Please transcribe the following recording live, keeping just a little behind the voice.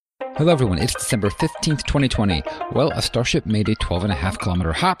Hello everyone, it's December 15th, 2020. Well, a Starship made a 12.5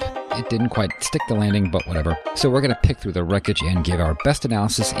 kilometer hop. It didn't quite stick the landing, but whatever. So we're going to pick through the wreckage and give our best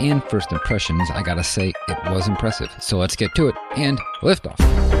analysis and first impressions. I gotta say, it was impressive. So let's get to it and liftoff.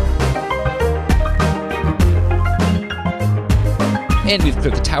 And we've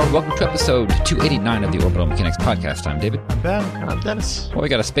cleared the tower. Welcome to episode 289 of the Orbital Mechanics Podcast. I'm David. I'm Ben. I'm Dennis. Well, we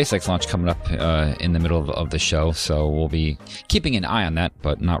got a SpaceX launch coming up in the middle of the show, so we'll be keeping an eye on that,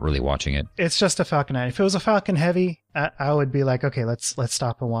 but not really watching it. It's just a Falcon 9. If it was a Falcon Heavy, I would be like, okay, let's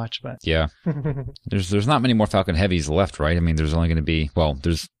stop and watch. But yeah, there's not many more Falcon Heavies left, right? I mean, there's only going to be, well,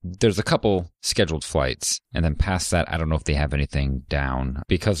 there's a couple scheduled flights, and then past that, I don't know if they have anything down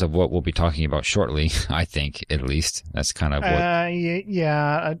because of what we'll be talking about shortly. I think, at least, that's kind of what.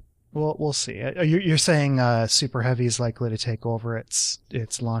 Yeah. We'll see. You're saying Super Heavy is likely to take over its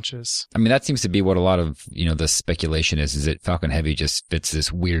launches. I mean, that seems to be what a lot of, the speculation is that Falcon Heavy just fits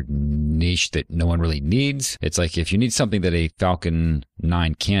this weird niche that no one really needs. It's like if you need something that a Falcon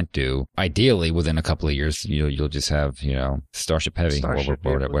 9 can't do, ideally within a couple of years, you'll just have, Starship Heavy, or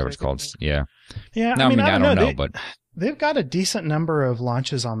whatever it's called. Yeah. Yeah. No, I don't know, but they've got a decent number of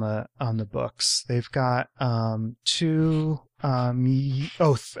launches on the books. They've got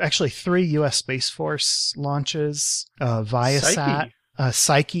actually 3 U.S. Space Force launches, Viasat,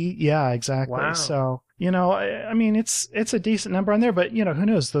 Psyche. Yeah, exactly. Wow. So, I mean, it's a decent number on there, but who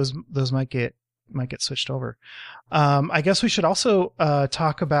knows? Those might get switched over. I guess we should also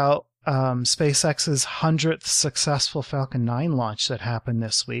talk about SpaceX's 100th successful Falcon 9 launch that happened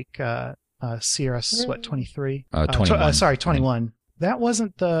this week. CRS 23? 21. 21. That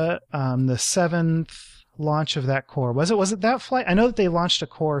wasn't the 7th launch of that core, was it? Was it that flight? I know that they launched a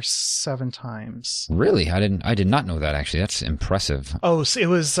core 7 times. Really? I did not know that, actually. That's impressive. Oh, so it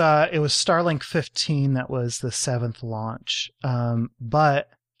was Starlink 15 that was the 7th launch. But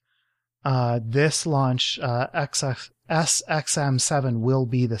this launch, SXM-7 will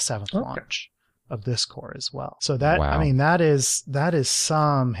be the 7th launch of this core as well. So that, wow. I mean, that is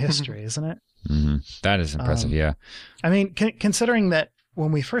some history, isn't it? Mm-hmm. That is impressive. Yeah. I mean, considering that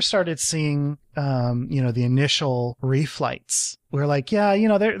when we first started seeing, the initial reflights, we're like, yeah,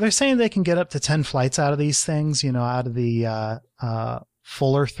 they're saying they can get up to 10 flights out of these things, out of the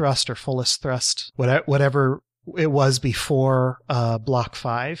fuller thrust or fullest thrust, whatever it was before Block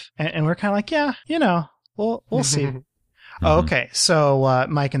 5, and we're kind of like, yeah, we'll see. Mm-hmm. Oh, okay. So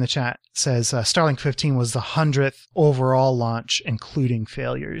Mike in the chat says Starlink 15 was the 100th overall launch, including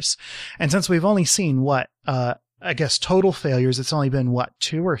failures, and since we've only seen I guess total failures, it's only been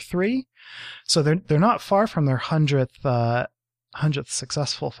 2 or 3. So they're not far from their 100th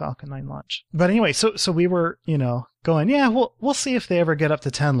successful Falcon 9 launch. But anyway, so we were, going, yeah, we'll see if they ever get up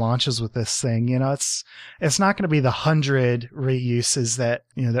to 10 launches with this thing. It's not going to be the 100 reuses that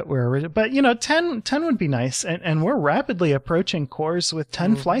we're original, but 10 would be nice. And we're rapidly approaching cores with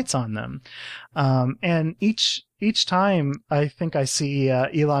 10 flights on them. And each time I think I see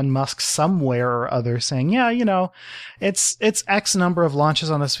Elon Musk somewhere or other saying, yeah, it's X number of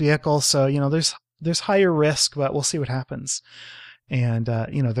launches on this vehicle. So, there's higher risk, but we'll see what happens. And,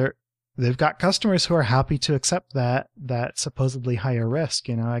 they've got customers who are happy to accept that supposedly higher risk.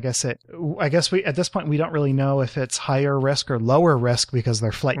 I guess we, at this point, we don't really know if it's higher risk or lower risk because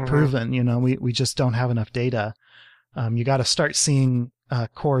they're flight proven. We just don't have enough data. You got to start seeing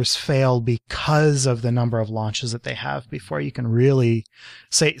cores fail because of the number of launches that they have before you can really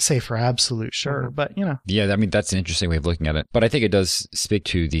say for absolute sure. But yeah, I mean, that's an interesting way of looking at it, but I think it does speak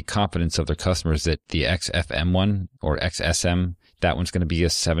to the confidence of their customers that the XFM one or XSM, that one's going to be a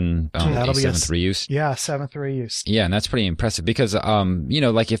 7th reuse. Yeah, 7th reuse. Yeah, and that's pretty impressive because,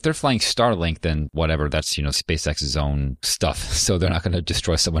 like if they're flying Starlink, then whatever, that's, SpaceX's own stuff. So they're not going to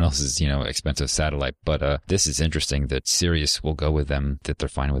destroy someone else's, expensive satellite. But this is interesting that Sirius will go with them, that they're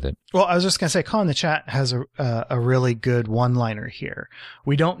fine with it. Well, I was just going to say, Colin in the chat has a really good one-liner here.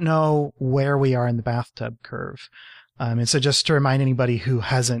 We don't know where we are in the bathtub curve. And so just to remind anybody who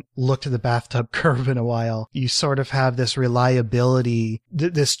hasn't looked at the bathtub curve in a while, you sort of have this reliability,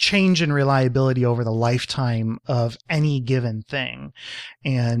 this change in reliability over the lifetime of any given thing.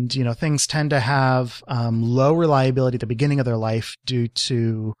 And, things tend to have low reliability at the beginning of their life due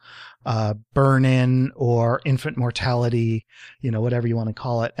to burn-in or infant mortality, whatever you want to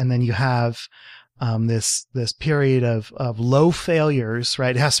call it. And then you have this period of low failures,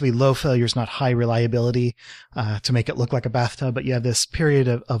 right? It has to be low failures, not high reliability, to make it look like a bathtub. But you have this period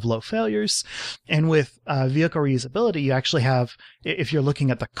of low failures. And with vehicle reusability, you actually have, if you're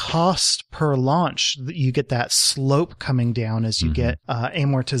looking at the cost per launch, you get that slope coming down as you get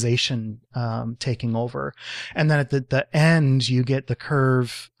amortization taking over. And then at the end, you get the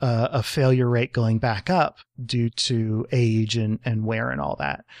curve of failure rate going back up due to age and wear and all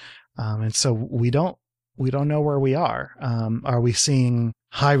that. And so we don't know where we are. Are we seeing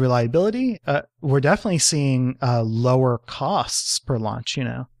high reliability? We're definitely seeing lower costs per launch,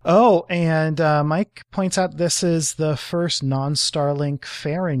 Oh, and Mike points out this is the first non-Starlink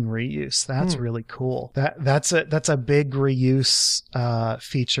fairing reuse. That's really cool. That's a big reuse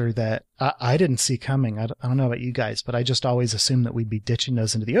feature that I didn't see coming. I don't know about you guys, but I just always assumed that we'd be ditching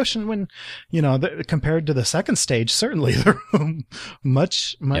those into the ocean when, compared to the second stage, certainly they're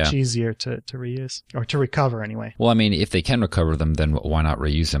much easier to reuse or to recover anyway. Well, I mean, if they can recover them, then why not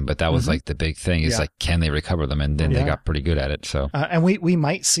reuse them? But that was like the big thing is like, can they recover them? And then they got pretty good at it. So, and we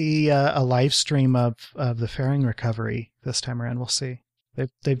might see a live stream of the fairing recovery this time around. We'll see.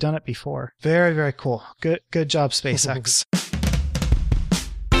 They've done it before. Very, very cool. Good job, SpaceX.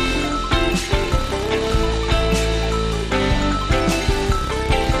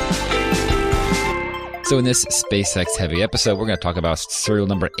 So in this SpaceX heavy episode, we're going to talk about serial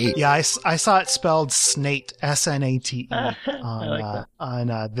number 8. Yeah, I saw it spelled Snate, SNATE, on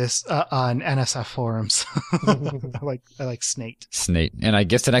NSF forums. I like Snate. Snate, and I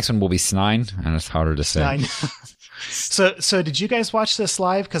guess the next one will be Snine, and it's harder to say. Snine. So did you guys watch this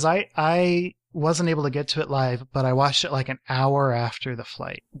live? Because I wasn't able to get to it live, but I watched it like an hour after the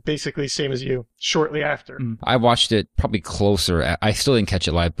flight. Basically same as you, shortly after. I watched it probably closer. I still didn't catch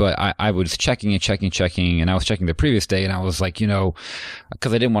it live, but I was checking, and I was checking the previous day, and I was like,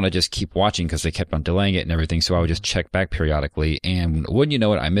 because I didn't want to just keep watching because they kept on delaying it and everything, so I would just check back periodically, and wouldn't you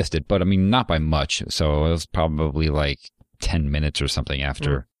know it, I missed it, but I mean, not by much, so it was probably like 10 minutes or something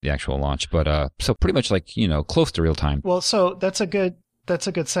after the actual launch, but so pretty much like, close to real time. Well, so that's a good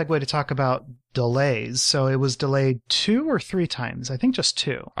segue to talk about delays. So it was delayed 2 or 3 times. I think just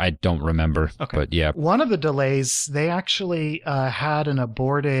 2. I don't remember, but yeah. One of the delays, they actually had an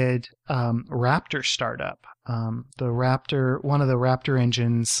aborted Raptor startup. One of the Raptor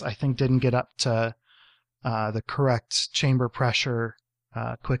engines, I think, didn't get up to the correct chamber pressure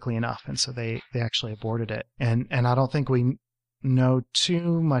quickly enough, and so they actually aborted it. And I don't think we know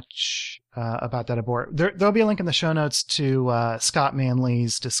too much about that abort. There'll be a link in the show notes to Scott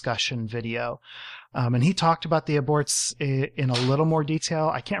Manley's discussion video. And he talked about the aborts in a little more detail.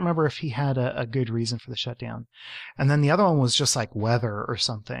 I can't remember if he had a good reason for the shutdown. And then the other one was just like weather or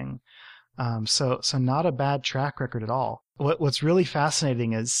something. So not a bad track record at all. What's really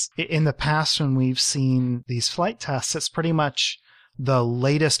fascinating is in the past when we've seen these flight tests, it's pretty much the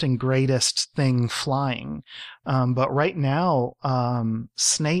latest and greatest thing flying. But right now,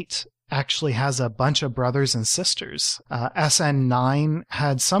 Snate actually has a bunch of brothers and sisters. SN9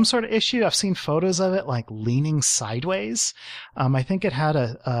 had some sort of issue. I've seen photos of it like leaning sideways. I think it had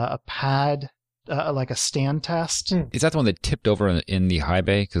a pad, like a stand test. Is that the one that tipped over in the high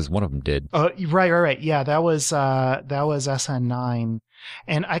bay? Because one of them did. Right. Yeah, that was SN9.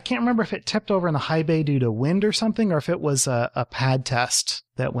 And I can't remember if it tipped over in the high bay due to wind or something, or if it was a pad test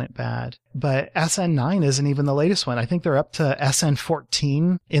that went bad. But SN9 isn't even the latest one. I think they're up to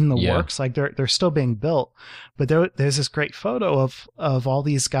SN14 in the works. Like they're still being built. But there's this great photo of all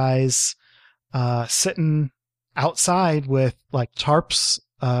these guys sitting outside with like tarps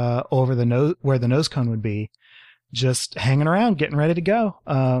over the nose where the nose cone would be, just hanging around, getting ready to go.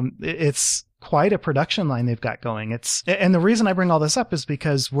 It's quite a production line they've got going. And the reason I bring all this up is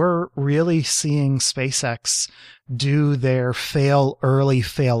because we're really seeing SpaceX do their fail early,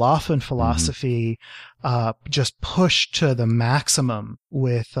 fail often philosophy, just push to the maximum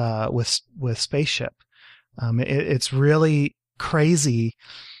with Spaceship. It's really crazy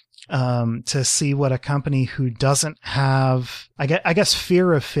to see what a company who doesn't have, I guess,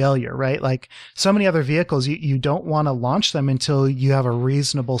 fear of failure, right? Like so many other vehicles, you don't want to launch them until you have a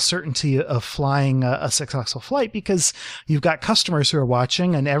reasonable certainty of flying a successful flight, because you've got customers who are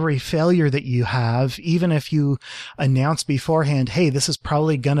watching, and every failure that you have, even if you announce beforehand, hey, this is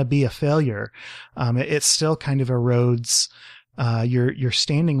probably going to be a failure, it still kind of erodes your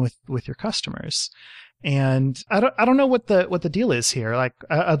standing with your customers. And I don't know what the deal is here. Like,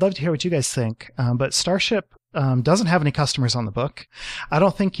 I'd love to hear what you guys think. But Starship doesn't have any customers on the book. I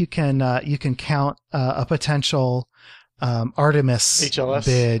don't think you can count a potential Artemis HLS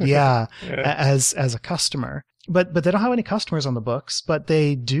bid, as a customer. but they don't have any customers on the books, but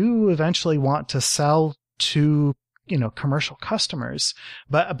they do eventually want to sell to, commercial customers.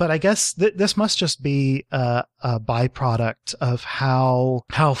 But I guess this must just be a byproduct of how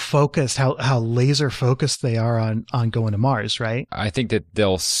focused, how laser focused they are on going to Mars, right? I think that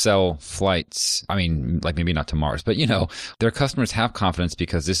they'll sell flights. I mean, like maybe not to Mars, but their customers have confidence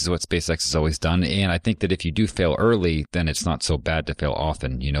because this is what SpaceX has always done. And I think that if you do fail early, then it's not so bad to fail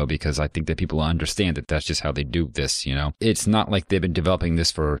often, because I think that people understand that that's just how they do this, It's not like they've been developing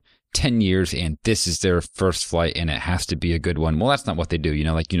this for 10 years and this is their first flight and it has to be a good one. Well, that's not what they do.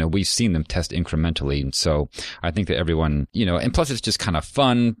 We've seen them test incrementally. And so I think that everyone, and plus it's just kind of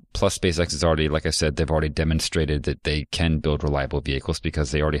fun. Plus SpaceX is already, like I said, they've already demonstrated that they can build reliable vehicles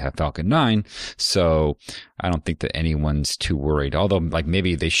because they already have Falcon 9. So I don't think that anyone's too worried. Although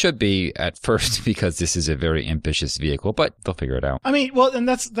maybe they should be at first because this is a very ambitious vehicle, but they'll figure it out. I mean, well, and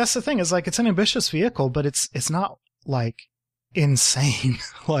that's the thing is it's an ambitious vehicle, but it's not insane.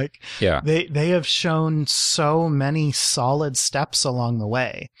 Yeah. They have shown so many solid steps along the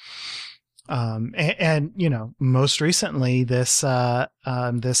way. And most recently this high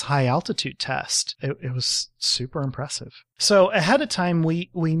altitude test, it was super impressive. So ahead of time, we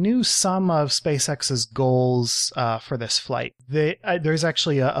knew some of SpaceX's goals, for this flight. There's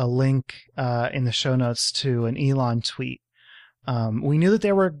actually a link, in the show notes to an Elon tweet. We knew that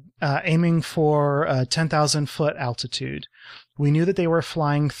they were aiming for 10,000 foot altitude. We knew that they were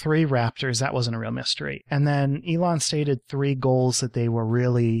flying 3 Raptors. That wasn't a real mystery. And then Elon stated 3 goals that they were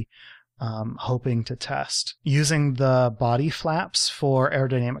really hoping to test: using the body flaps for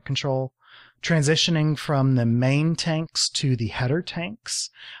aerodynamic control, transitioning from the main tanks to the header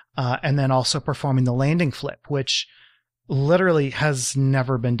tanks, and then also performing the landing flip, which literally has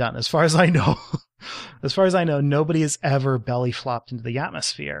never been done. As far as I know, nobody has ever belly flopped into the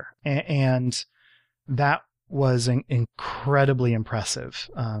atmosphere. And that was incredibly impressive,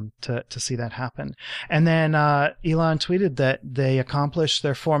 to see that happen. And then, Elon tweeted that they accomplished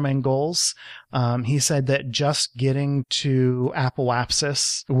their 4 main goals. He said that just getting to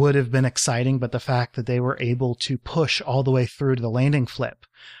Apoapsis would have been exciting, but the fact that they were able to push all the way through to the landing flip,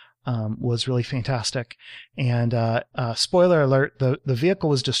 was really fantastic. And spoiler alert, the vehicle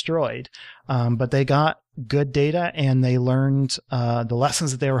was destroyed, but they got good data and they learned the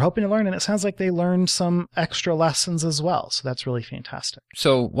lessons that they were hoping to learn, and it sounds like they learned some extra lessons as well. So that's really fantastic.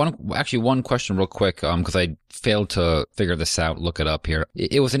 So one question real quick, because I failed to figure this out, look it up here.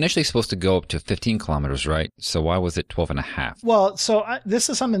 It was initially supposed to go up to 15 kilometers, right? So why was it 12 and a half? Well, so this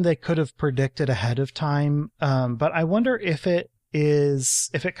is something they could have predicted ahead of time, but I wonder if it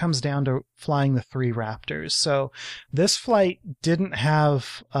comes down to flying the 3 Raptors. So this flight didn't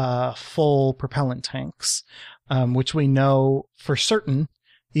have full propellant tanks, which we know for certain,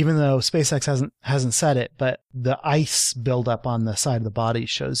 even though SpaceX hasn't said it, but the ice buildup on the side of the body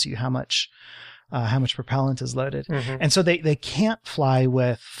shows you how much propellant is loaded. Mm-hmm. And so they can't fly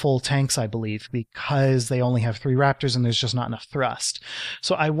with full tanks, I believe, because they only have 3 Raptors and there's just not enough thrust.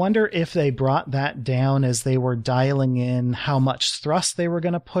 So I wonder if they brought that down as they were dialing in how much thrust they were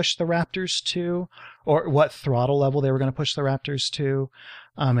going to push the Raptors to, or what throttle level they were going to push the Raptors to,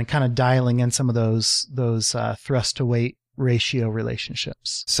 and kind of dialing in some of those thrust to weight ratio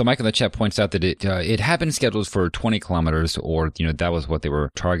relationships. So Mike in the chat points out that it had been scheduled for 20 kilometers, or that was what they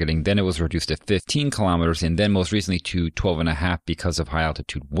were targeting. Then it was reduced to 15 kilometers, and then most recently to 12 and a half because of high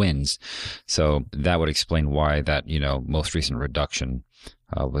altitude winds. So that would explain why that most recent reduction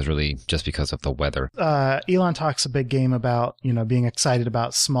was really just because of the weather. Elon talks a big game about being excited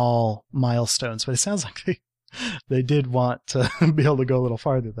about small milestones, but it sounds like they did want to be able to go a little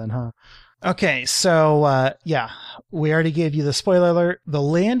farther then, huh? Okay, so we already gave you the spoiler alert. The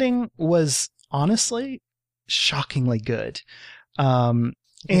landing was honestly shockingly good, and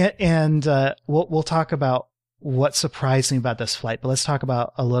we'll talk about what surprised me about this flight. But let's talk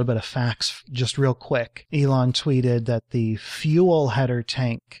about a little bit of facts just real quick. Elon tweeted that the fuel header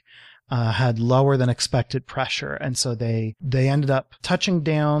tank had lower than expected pressure, and so they ended up touching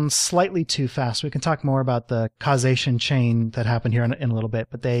down slightly too fast. We can talk more about the causation chain that happened here in a little bit,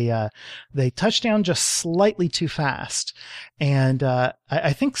 but they touched down just slightly too fast. And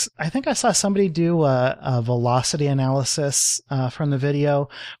I think I saw somebody do a velocity analysis from the video,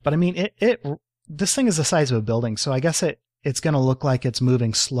 but I mean this thing is the size of a building, so I guess it it's going to look like it's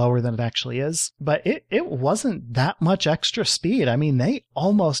moving slower than it actually is. But it wasn't that much extra speed. I mean, they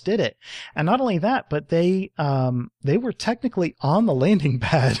almost did it. And not only that, but they were technically on the landing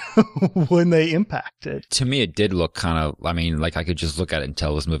pad when they impacted. To me, it did look kind of, I mean, like I could just look at it and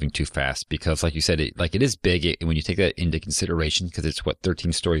tell it was moving too fast because like you said, it is big. When you take that into consideration, because it's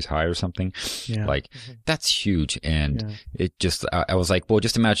 13 stories high or something, that's huge. And it just, I was like, well,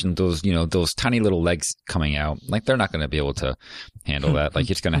 just imagine those, those tiny little legs coming out. Like they're not going to be able to handle that. Like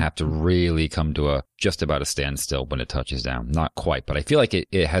it's going to have to really come to just about a standstill when it touches down. Not quite, but I feel like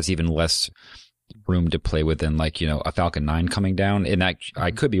it has even less room to play with than like, a Falcon 9 coming down. And that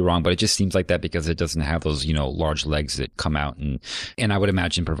I could be wrong, but it just seems like that because it doesn't have those, large legs that come out and I would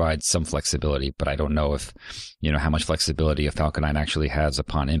imagine provide some flexibility, but I don't know if, how much flexibility a Falcon 9 actually has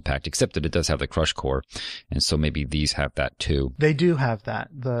upon impact, except that it does have the crush core. And so maybe these have that too. They do have that.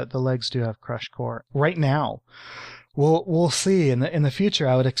 The legs do have crush core right now. We'll see in the future.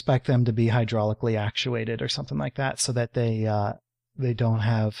 I would expect them to be hydraulically actuated or something like that so that they don't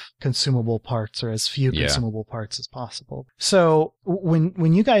have consumable parts or as few consumable parts as possible. So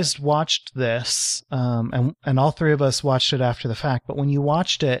when you guys watched this, and all three of us watched it after the fact, but when you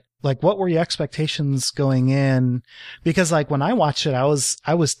watched it, like what were your expectations going in? Because like when I watched it, I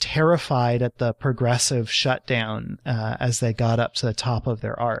was terrified at the progressive shutdown, as they got up to the top of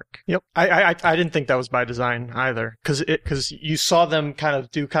their arc. Yep. I didn't think that was by design either. Cause you saw them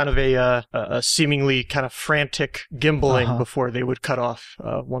do a seemingly kind of frantic gimbaling before they would cut off,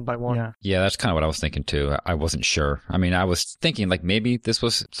 one by one. Yeah. That's kind of what I was thinking too. I wasn't sure. I mean, I was thinking like maybe this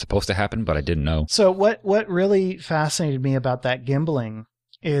was supposed to happen, but I didn't know. So what really fascinated me about that gimbaling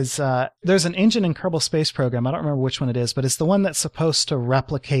is there's an engine in Kerbal Space Program. I don't remember which one it is, but it's the one that's supposed to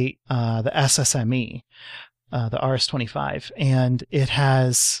replicate the SSME, the RS-25, and it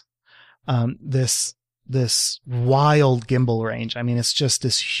has this wild gimbal range. I mean, it's just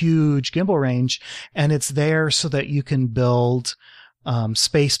this huge gimbal range, and it's there so that you can build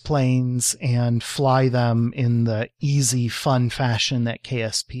space planes and fly them in the easy, fun fashion that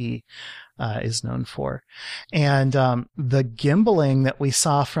KSP is known for. And the gimbaling that we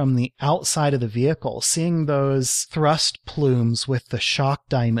saw from the outside of the vehicle, seeing those thrust plumes with the shock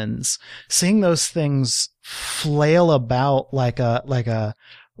diamonds, seeing those things flail about like a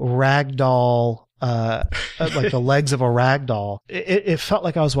ragdoll, like the legs of a ragdoll. It felt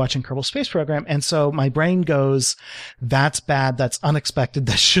like I was watching Kerbal Space Program. And so my brain goes, that's bad. That's unexpected.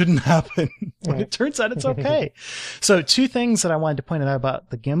 That shouldn't happen. But it turns out it's okay. So two things that I wanted to point out about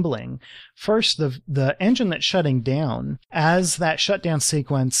the gimbaling. First, the engine that's shutting down, as that shutdown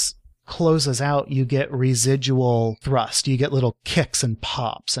sequence closes out, you get residual thrust. You get little kicks and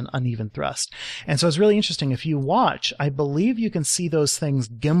pops and uneven thrust. And so it's really interesting. If you watch, I believe you can see those things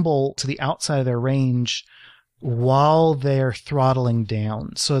gimbal to the outside of their range while they're throttling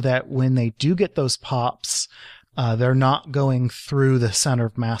down, so that when they do get those pops, they're not going through the center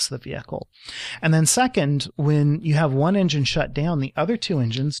of mass of the vehicle. And then second, when you have one engine shut down, the other two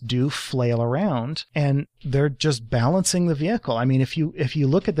engines do flail around and they're just balancing the vehicle. I mean, if you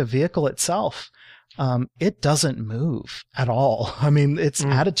look at the vehicle itself, it doesn't move at all. I mean, its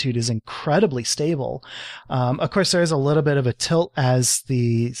attitude is incredibly stable. Of course, there is a little bit of a tilt as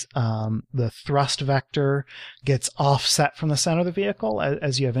the thrust vector gets offset from the center of the vehicle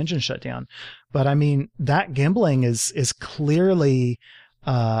as you have engine shut down. But I mean, that gimbaling is clearly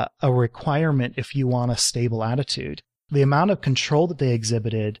a requirement if you want a stable attitude. The amount of control that they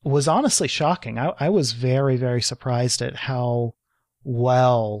exhibited was honestly shocking. I was very, very surprised at how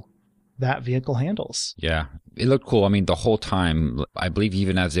well that vehicle handles. Yeah, it looked cool. I mean, the whole time, I believe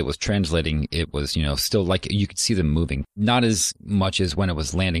even as it was translating, it was, still like you could see them moving. Not as much as when it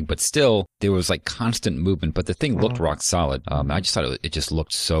was landing, but still there was like constant movement, but the thing looked rock solid. I just thought it just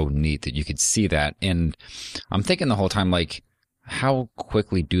looked so neat that you could see that. And I'm thinking the whole time, like, how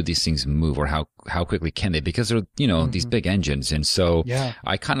quickly do these things move, or how quickly can they? Because they're, these big engines. And so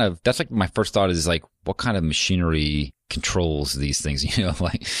that's like my first thought is like, what kind of machinery controls these things? I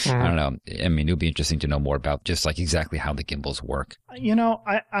don't know. I mean, it would be interesting to know more about just like exactly how the gimbals work.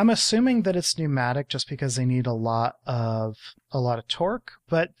 I'm assuming that it's pneumatic just because they need a lot of torque,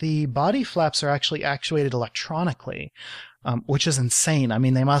 but the body flaps are actually actuated electronically, which is insane. I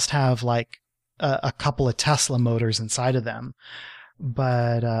mean, they must have like a couple of Tesla motors inside of them.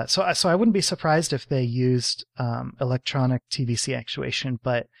 But so I wouldn't be surprised if they used electronic TVC actuation,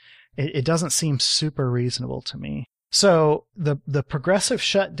 but it doesn't seem super reasonable to me. So the progressive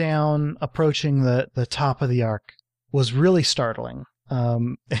shutdown approaching the top of the arc was really startling.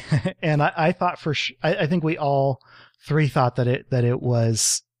 And I thought I think we all three thought that it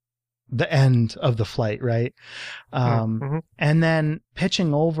was the end of the flight, right? And then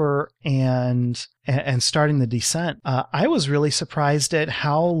pitching over and starting the descent. I was really surprised at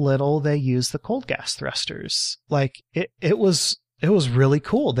how little they used the cold gas thrusters. Like it was really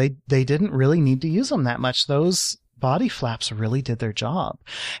cool. They didn't really need to use them that much. Those body flaps really did their job.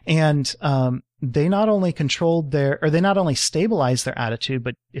 And, they not only stabilized their attitude,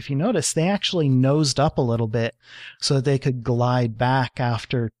 but if you notice, they actually nosed up a little bit so that they could glide back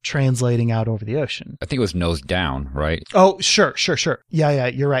after translating out over the ocean. I think it was nose down, right? Oh, sure. Yeah,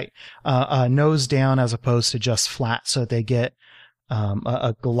 you're right. Nose down as opposed to just flat, so that they get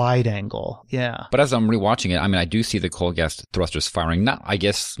a glide angle. Yeah. But as I'm rewatching it, I mean, I do see the cold gas thrusters firing. Not, I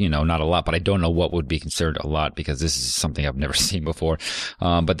guess, not a lot, but I don't know what would be considered a lot because this is something I've never seen before.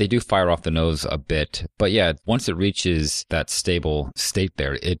 But they do fire off the nose a bit. But yeah, once it reaches that stable state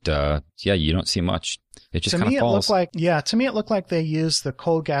there, you don't see much. It just kind of falls. To me, it looked like they used the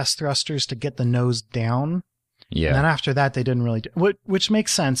cold gas thrusters to get the nose down. Yeah. And then after that, they didn't really do, which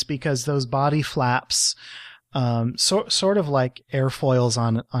makes sense because those body flaps, sort of like airfoils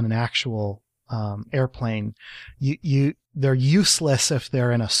on an actual airplane. They're useless if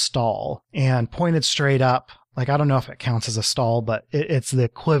they're in a stall and pointed straight up. Like, I don't know if it counts as a stall, but it's the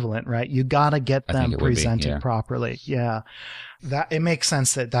equivalent, right? You gotta get them presented properly. Yeah. That it makes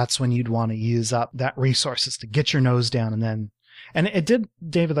sense that's when you'd want to use up that resources to get your nose down and it did,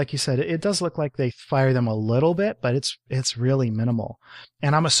 David, like you said, it does look like they fire them a little bit, but it's really minimal.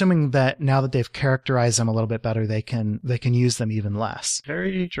 And I'm assuming that now that they've characterized them a little bit better, they can use them even less.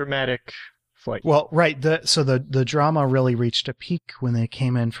 Very dramatic flight. Well, right. So the drama really reached a peak when they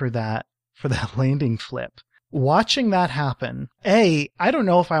came in for that landing flip. Watching that happen, I don't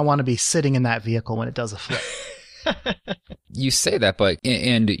know if I want to be sitting in that vehicle when it does a flip. You say that, but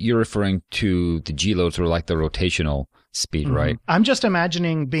and you're referring to the G-loads or like the rotational speed, right? I'm just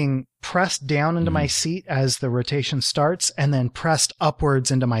imagining being pressed down into my seat as the rotation starts and then pressed upwards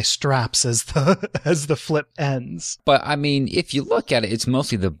into my straps as the flip ends. But I mean, if you look at it, it's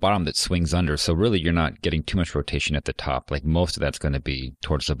mostly the bottom that swings under. So really you're not getting too much rotation at the top. Like most of that's going to be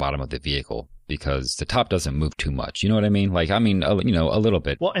towards the bottom of the vehicle because the top doesn't move too much. You know what I mean? Like, a little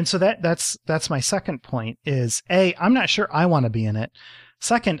bit. Well, and so that's my second point is I'm not sure I want to be in it.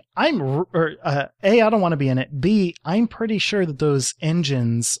 Second, I don't want to be in it. B, I'm pretty sure that those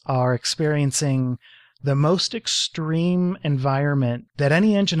engines are experiencing the most extreme environment that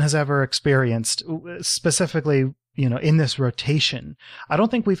any engine has ever experienced, specifically, in this rotation. I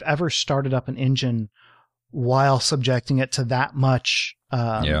don't think we've ever started up an engine while subjecting it to that much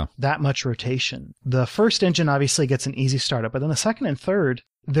rotation. The first engine obviously gets an easy startup, but then the second and third,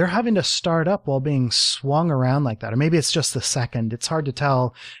 they're having to start up while being swung around like that. Or maybe it's just the second. It's hard to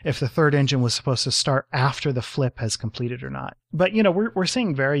tell if the third engine was supposed to start after the flip has completed or not. But, we're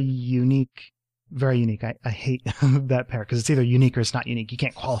seeing very unique. I hate that pair because it's either unique or it's not unique. You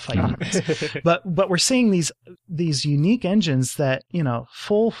can't qualify uniqueness. But we're seeing these unique engines that,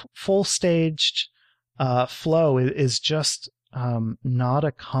 full staged flow is just not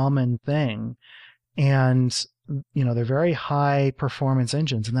a common thing. And they're very high performance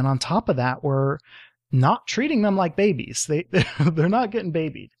engines. And then on top of that, we're not treating them like babies. They're not getting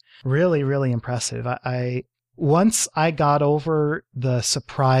babied. Really, really impressive. Once I got over the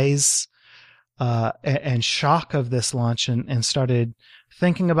surprise, and shock of this launch and started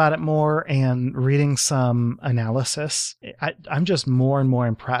thinking about it more and reading some analysis, I'm just more and more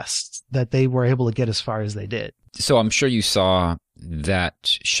impressed that they were able to get as far as they did. So I'm sure you saw that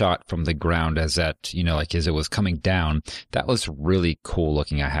shot from the ground as that, as it was coming down. That was really cool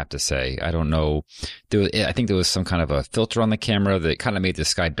looking, I have to say. I don't know. I think there was some kind of a filter on the camera that kind of made the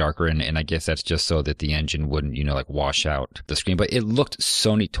sky darker. And I guess that's just so that the engine wouldn't, wash out the screen. But it looked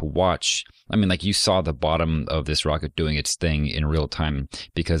so neat to watch. I mean, like you saw the bottom of this rocket doing its thing in real time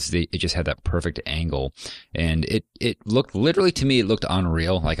because it just had that perfect angle. And it looked, literally to me, it looked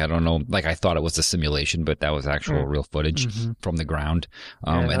unreal. Like, I don't know, like I thought it was a simulation, but that was actual real footage from the ground.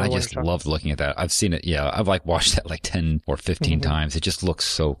 And I just loved looking at that. I've seen it. Yeah. I've watched that 10 or 15 times. It just looks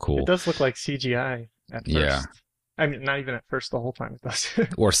so cool. It does look like CGI at first. Yeah. I mean, not even at first, the whole time it does.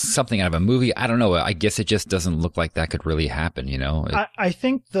 Or something out of a movie. I don't know. I guess it just doesn't look like that could really happen, I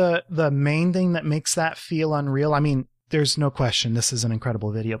think the main thing that makes that feel unreal, I mean, there's no question this is an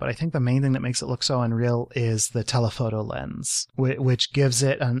incredible video, but I think the main thing that makes it look so unreal is the telephoto lens, which gives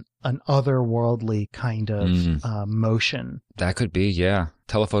it an otherworldly kind of motion. That could be, yeah.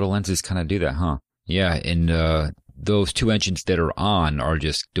 Telephoto lenses kind of do that, huh? Yeah, and those two engines that are on are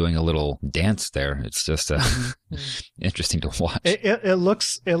just doing a little dance there. It's just interesting to watch. It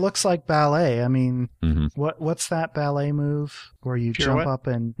looks like ballet. I mean, Mm-hmm. what's that ballet move where you Pirouette? jump up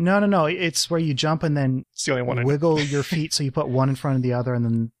and no, it's where you jump and then It's the only one I know. wiggle your feet so you put one in front of the other and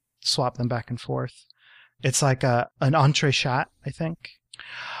then swap them back and forth. It's like an entree shot, I think.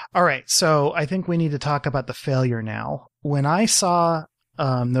 All right, so I think we need to talk about the failure now. When I saw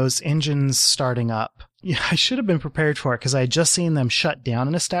those engines starting up, I should have been prepared for it because I had just seen them shut down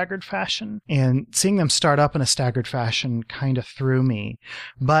in a staggered fashion, and seeing them start up in a staggered fashion kind of threw me.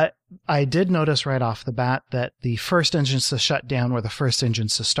 But I did notice right off the bat that the first engines to shut down were the first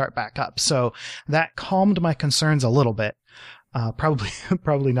engines to start back up. So that calmed my concerns a little bit.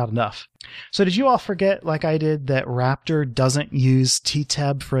 Probably not enough. So did you all forget, like I did, that Raptor doesn't use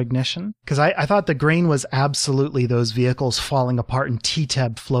TTEB for ignition? Because I thought the green was absolutely those vehicles falling apart and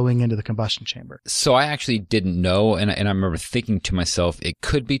TTEB flowing into the combustion chamber. So I actually didn't know, and I remember thinking to myself, it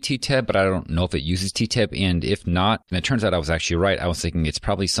could be TTEB, but I don't know if it uses TTEB, and if not, and it turns out I was actually right, I was thinking it's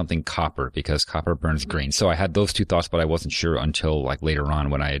probably something copper, because copper burns green. So I had those two thoughts, but I wasn't sure until like later on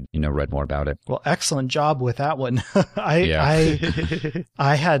when I had, read more about it. Well, excellent job with that one. I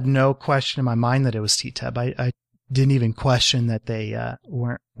had no question in my mind that it was TTEB. I didn't even question that they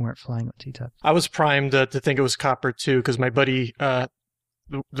weren't flying with TTEB. I was primed to think it was copper too, because my buddy,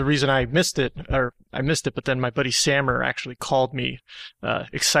 the reason I missed it, but then my buddy Sammer actually called me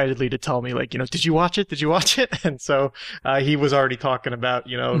excitedly to tell me, like, did you watch it? Did you watch it? And so he was already talking about,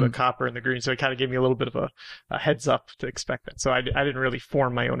 the copper and the green. So it kind of gave me a little bit of a heads up to expect that. So I didn't really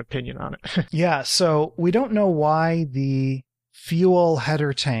form my own opinion on it. Yeah. So we don't know why the fuel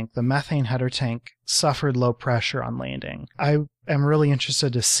header tank, the methane header tank, suffered low pressure on landing. I am really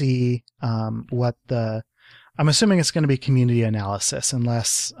interested to see I'm assuming it's going to be community analysis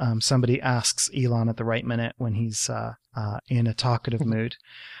unless somebody asks Elon at the right minute when he's in a talkative mood.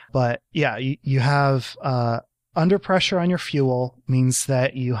 But yeah, you have under pressure on your fuel means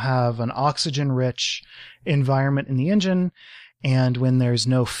that you have an oxygen-rich environment in the engine. And when there's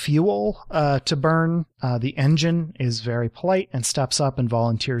no fuel to burn, the engine is very polite and steps up and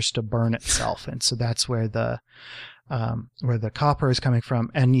volunteers to burn itself. And so that's where the copper is coming from.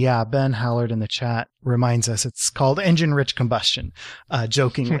 And yeah, Ben Hallard in the chat reminds us it's called engine-rich combustion.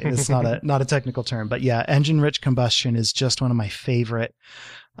 Jokingly, it's not a technical term, but yeah, engine-rich combustion is just one of my favorite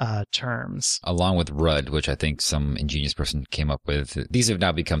terms. Along with RUD, which I think some ingenious person came up with. These have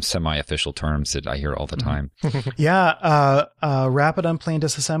now become semi-official terms that I hear all the time. Yeah, rapid unplanned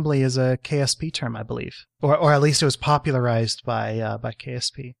disassembly is a KSP term, I believe, or at least it was popularized by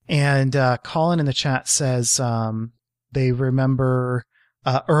KSP. And Colin in the chat says they remember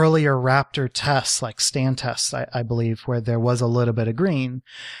earlier Raptor tests, like stand tests, I believe, where there was a little bit of green.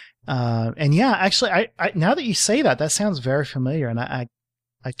 And yeah, actually, I now that you say that, that sounds very familiar, and I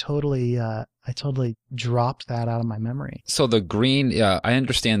totally dropped that out of my memory. So the green, I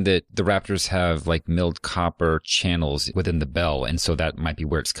understand that the Raptors have like milled copper channels within the bell, and so that might be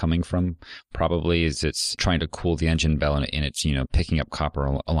where it's coming from. Probably is it's trying to cool the engine bell, and it's picking up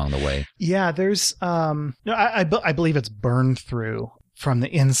copper along the way. Yeah, there's I believe it's burned through from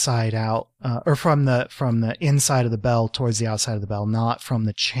the inside out, or from the inside of the bell towards the outside of the bell, not from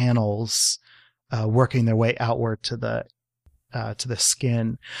the channels working their way outward to the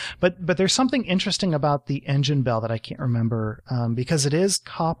skin. But there's something interesting about the engine bell that I can't remember, because it is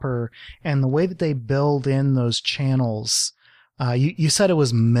copper, and the way that they build in those channels, you said it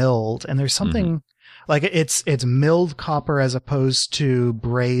was milled, and there's something like it's milled copper as opposed to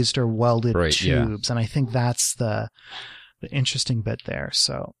brazed or welded tubes. Yeah. And I think that's the interesting bit there.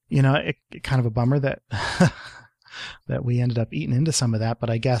 So, it kind of a bummer that that we ended up eating into some of that, but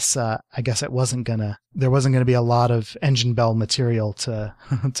I guess there wasn't gonna be a lot of engine bell material to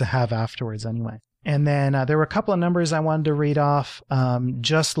have afterwards anyway. And then there were a couple of numbers I wanted to read off.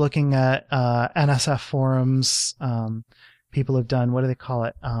 Just looking at NSF forums, people have done, what do they call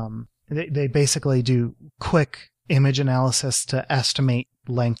it? They basically do quick image analysis to estimate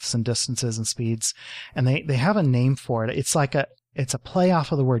lengths and distances and speeds, and they have a name for it. It's a play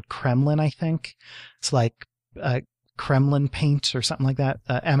off of the word Kremlin, I think. It's like Kremlin paint or something like that,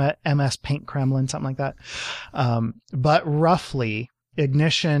 MS Paint Kremlin, something like that. But roughly,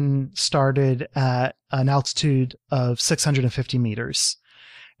 ignition started at an altitude of 650 meters.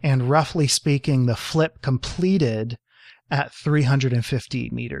 And roughly speaking, the flip completed at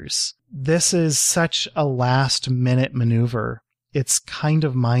 350 meters. This is such a last-minute maneuver. It's kind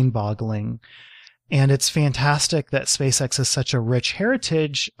of mind-boggling. And it's fantastic that SpaceX has such a rich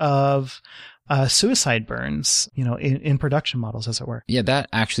heritage of suicide burns, in production models, as it were. Yeah, that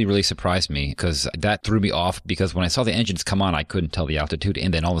actually really surprised me because that threw me off because when I saw the engines come on, I couldn't tell the altitude.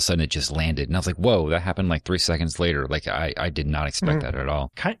 And then all of a sudden it just landed. And I was like, whoa, that happened like 3 seconds later. Like I did not expect that at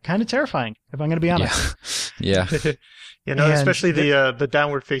all. Kind of terrifying, if I'm going to be honest. Yeah. Especially the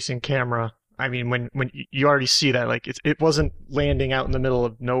downward facing camera. I mean, when you already see that, like it wasn't landing out in the middle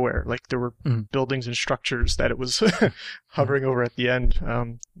of nowhere. Like there were buildings and structures that it was hovering over at the end,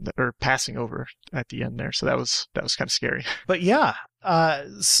 or passing over at the end there. So that was kind of scary. But yeah,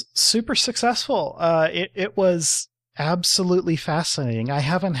 super successful. It was absolutely fascinating. I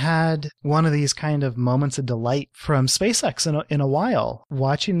haven't had one of these kind of moments of delight from SpaceX in a while.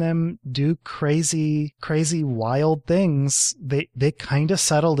 Watching them do crazy, wild things, they kind of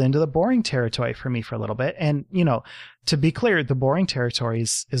settled into the boring territory for me for a little bit. And, to be clear, the boring territory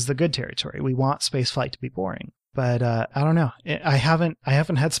is the good territory. We want spaceflight to be boring. But I don't know. I haven't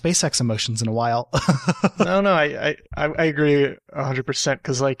had SpaceX emotions in a while. No, I agree 100%.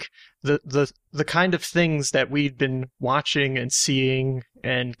 Because like the kind of things that we've been watching and seeing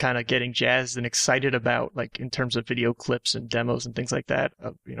and kind of getting jazzed and excited about, like in terms of video clips and demos and things like that,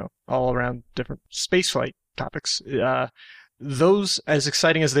 all around different spaceflight topics. Those, as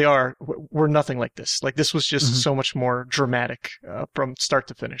exciting as they are, were nothing like this. Like this was just so much more dramatic from start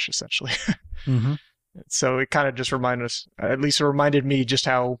to finish, essentially. So it kind of just reminded me just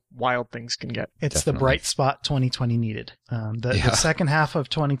how wild things can get. It's Definitely. The bright spot 2020 needed. The second half of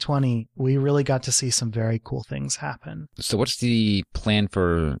 2020, we really got to see some very cool things happen. So what's the plan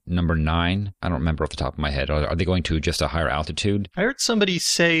for number 9? I don't remember off the top of my head. Are they going to just a higher altitude? I heard somebody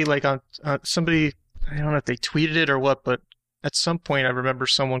say, like on somebody, I don't know if they tweeted it or what, but at some point I remember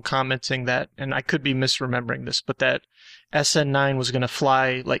someone commenting that, and I could be misremembering this, but that SN9 was going to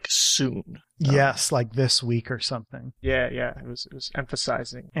fly like soon. Yes, like this week or something. Yeah, it was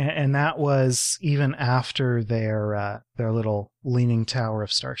emphasizing. And that was even after their little leaning tower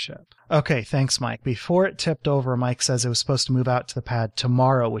of Starship. Okay, thanks, Mike. Before it tipped over, Mike says it was supposed to move out to the pad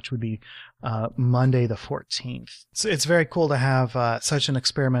tomorrow, which would be Monday the 14th. So it's very cool to have such an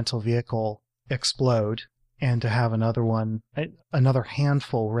experimental vehicle explode and to have another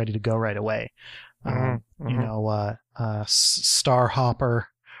handful ready to go right away. Starhopper.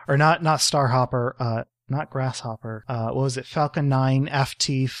 Or not Starhopper, not Grasshopper. What was it? Falcon 9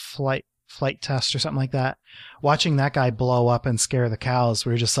 FT flight test or something like that. Watching that guy blow up and scare the cows,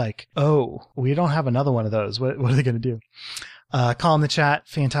 we were just like, oh, we don't have another one of those. What are they going to do? Call in the chat.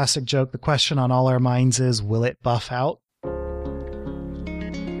 Fantastic joke. The question on all our minds is, will it buff out?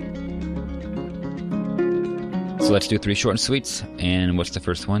 So let's do 3 short and sweets. And what's the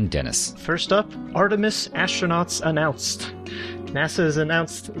first one, Dennis? First up, Artemis astronauts announced. NASA has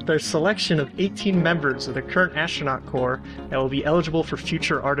announced their selection of 18 members of the current astronaut corps that will be eligible for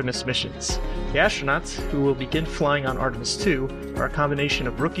future Artemis missions. The astronauts, who will begin flying on Artemis 2, are a combination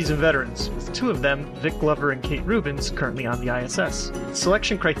of rookies and veterans, with 2 of them, Vic Glover and Kate Rubins, currently on the ISS. The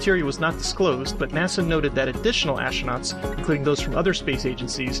selection criteria was not disclosed, but NASA noted that additional astronauts, including those from other space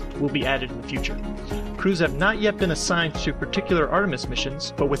agencies, will be added in the future. Crews have not yet been assigned to particular Artemis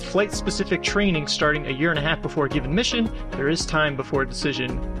missions, but with flight-specific training starting a year and a half before a given mission, there is time before a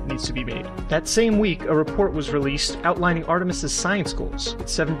decision needs to be made. That same week, a report was released outlining Artemis's science goals, with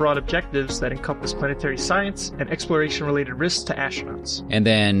 7 broad objectives that encompass planetary science and exploration-related risks to astronauts. And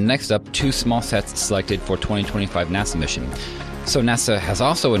then next up, 2 small sets selected for 2025 NASA mission. So NASA has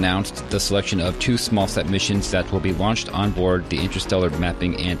also announced the selection of 2 small set missions that will be launched on board the Interstellar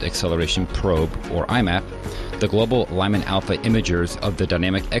Mapping and Acceleration Probe, or IMAP. The Global Lyman Alpha Imagers of the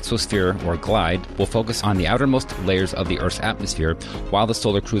Dynamic Exosphere, or GLIDE, will focus on the outermost layers of the Earth's atmosphere, while the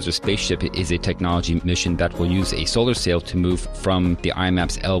Solar Cruiser spaceship is a technology mission that will use a solar sail to move from the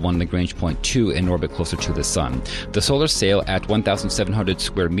IMAP's L1 Lagrange point 2 in orbit closer to the Sun. The solar sail at 1,700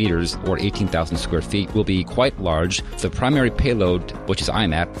 square meters, or 18,000 square feet, will be quite large. The primary payload, which is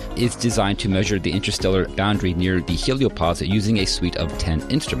IMAP, is designed to measure the interstellar boundary near the heliopause using a suite of 10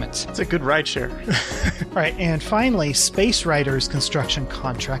 instruments. It's a good rideshare. Right, and finally, Space Riders construction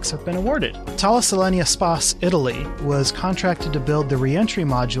contracts have been awarded. Thales Alenia Space Italy was contracted to build the re-entry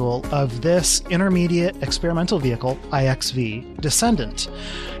module of this intermediate experimental vehicle, IXV, Descendant.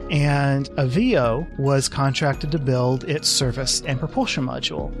 And Avio was contracted to build its service and propulsion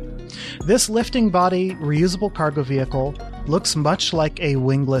module. This lifting body reusable cargo vehicle looks much like a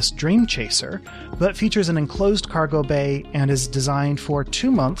wingless Dream Chaser, but features an enclosed cargo bay and is designed for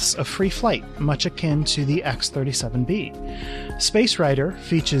 2 months of free flight, much akin to the X-37B. Space Rider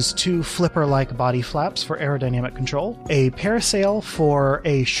features 2 flipper-like body flaps for aerodynamic control, a parasail for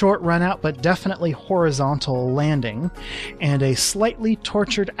a short run-out but definitely horizontal landing, and a slightly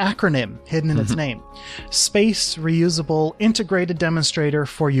tortured acronym hidden in its name, Space Reusable Integrated Demonstrator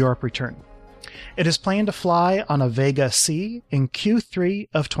for Europe Return. It is planned to fly on a Vega C in Q3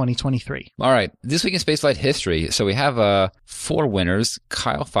 of 2023. All right. This week in spaceflight history. So we have 4 winners,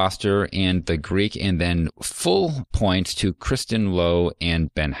 Kyle Foster and the Greek, and then full points to Kristen Lowe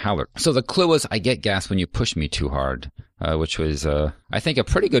and Ben Howler. So the clue was I get gas when you push me too hard. Which was, I think, a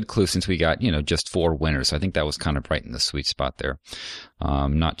pretty good clue since we got, just 4 winners. So I think that was kind of right in the sweet spot there.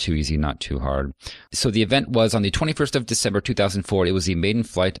 Not too easy, not too hard. So the event was on the 21st of December, 2004. It was the maiden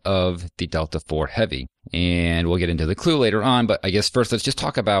flight of the Delta IV Heavy. And we'll get into the clue later on, but I guess first let's just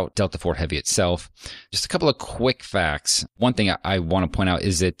talk about Delta IV Heavy itself. Just a couple of quick facts. One thing I want to point out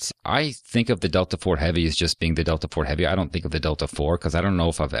is that I think of the Delta IV Heavy as just being the Delta IV Heavy. I don't think of the Delta IV because I don't know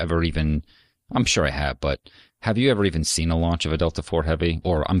if I've ever even, I'm sure I have, but have you ever even seen a launch of a Delta IV Heavy?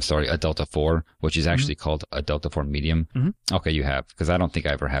 Or, I'm sorry, a Delta IV, which is actually called a Delta IV Medium? Mm-hmm. Okay, you have, because I don't think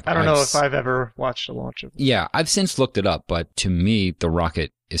I ever have. I don't know if I've ever watched a launch of it. Yeah, I've since looked it up, but to me, the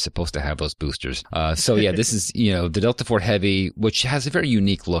rocket is supposed to have those boosters. So yeah, this is, the Delta IV Heavy, which has a very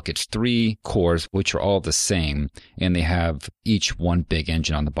unique look. It's 3 cores, which are all the same, and they have each one big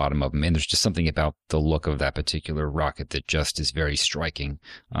engine on the bottom of them. And there's just something about the look of that particular rocket that just is very striking.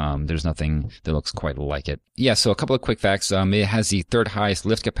 There's nothing that looks quite like it. Yeah, so a couple of quick facts. It has the 3rd highest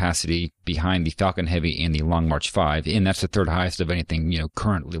lift capacity behind the Falcon Heavy and the Long March 5, and that's the 3rd highest of anything,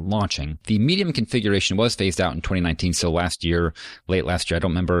 currently launching. The medium configuration was phased out in 2019, so late last year, I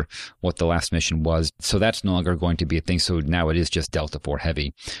don't remember what the last mission was, so that's no longer going to be a thing, so now it is just Delta IV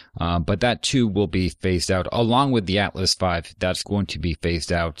Heavy. But that too will be phased out, along with the Atlas V. That's going to be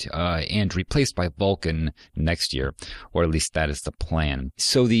phased out and replaced by Vulcan next year, or at least that is the plan.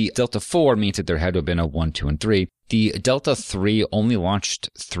 So the Delta IV means that there had to have been a 1, 2, and 3. The Delta III only launched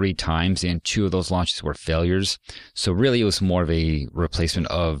 3 times, and 2 of those launches were failures. So really, it was more of a replacement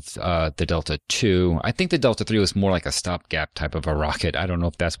of the Delta II. I think the Delta III was more like a stopgap type of a rocket. I don't know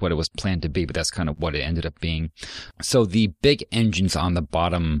if that's what it was planned to be, but that's kind of what it ended up being. So the big engines on the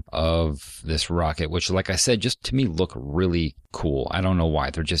bottom of this rocket, which, like I said, just to me look really cool. I don't know why.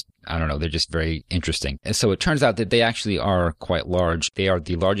 They're just very interesting. And so it turns out that they actually are quite large. They are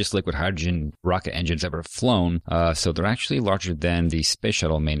the largest liquid hydrogen rocket engines ever flown. So they're actually larger than the Space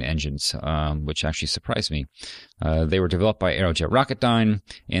Shuttle main engines, which actually surprised me. They were developed by Aerojet Rocketdyne,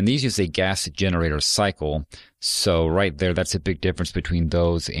 and these use a gas generator cycle. So right there, that's a big difference between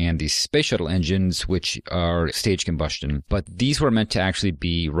those and the Space Shuttle engines, which are stage combustion. But these were meant to actually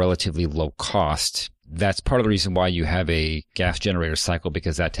be relatively low cost. That's part of the reason why you have a gas generator cycle,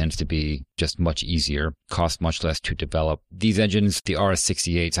 because that tends to be just much easier, cost much less to develop. These engines, the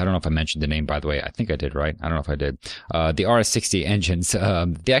RS-68s, I don't know if I mentioned the name, by the way. I think I did, right? I don't know if I did. The RS-68 engines,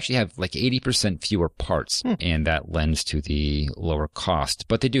 they actually have like 80% fewer parts, and that lends to the lower cost.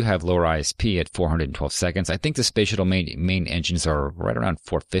 But they do have lower ISP at 412 seconds. I think the Space Shuttle main engines are right around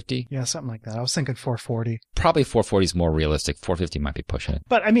 450. Yeah, something like that. I was thinking 440. Probably 440 is more realistic. 450 might be pushing it.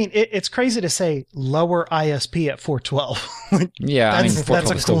 But I mean, it's crazy to say lower ISP at 412. Yeah, I mean,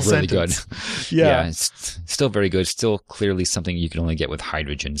 412 is still really good. Yeah, it's still very good. Still clearly something you can only get with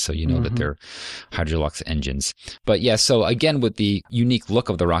hydrogen, so you know that they're Hydrolux engines. But yeah, so again, with the unique look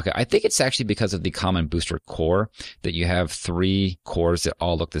of the rocket, I think it's actually because of the common booster core that you have 3 cores that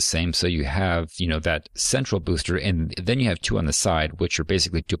all look the same. So you have, that central booster, and then you have 2 on the side, which are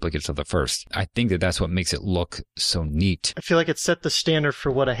basically duplicates of the first. I think that that's what makes it look so neat. I feel like it set the standard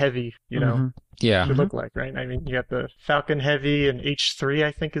for what a heavy, Yeah. should look like, right? I mean, you have the Falcon Heavy, and H3,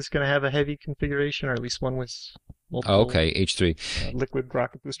 I think, is going to have a heavy configuration, or at least one with multiple. Oh, okay, H3. Liquid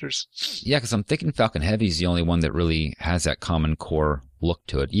rocket boosters. Yeah, because I'm thinking Falcon Heavy is the only one that really has that common core look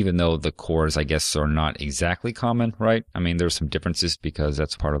to it, even though the cores, I guess, are not exactly common, right? I mean, there's some differences because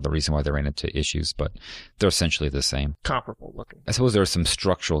that's part of the reason why they ran into issues, but they're essentially the same. Comparable looking. I suppose there are some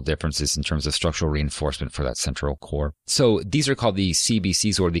structural differences in terms of structural reinforcement for that central core. So these are called the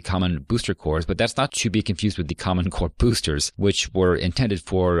CBCs, or the common booster cores, but that's not to be confused with the common core boosters, which were intended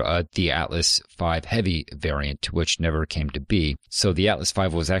for the Atlas V Heavy variant, which never came to be. So the Atlas V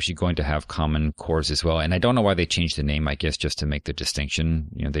was actually going to have common cores as well, and I don't know why they changed the name, I guess just to make the distinction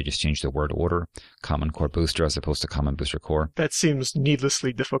distinction. They just changed the word order, Common Core Booster as opposed to Common Booster Core. That seems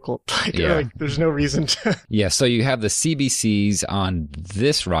needlessly difficult. Yeah. There's no reason to. Yeah, so you have the CBCs on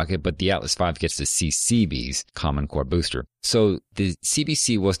this rocket, but the Atlas V gets the CCBs, Common Core Booster. So the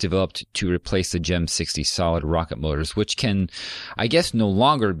CBC was developed to replace the GEM 60 solid rocket motors, which can, I guess, no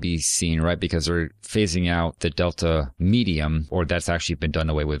longer be seen, right? Because they're phasing out the Delta Medium, or that's actually been done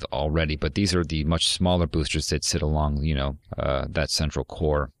away with already. But these are the much smaller boosters that sit along, that central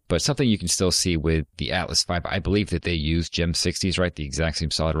core. But something you can still see with the Atlas V, I believe that they use GEM 60s, right? The exact same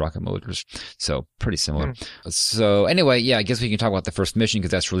solid rocket motors. So pretty similar. So anyway, yeah, I guess we can talk about the first mission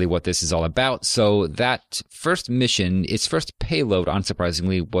because that's really what this is all about. So that first mission, its first payload,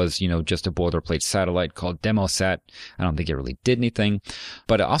 unsurprisingly, was, just a boilerplate satellite called DemoSat. I don't think it really did anything.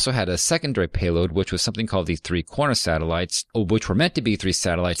 But it also had a secondary payload, which was something called the Three Corner Satellites, which were meant to be 3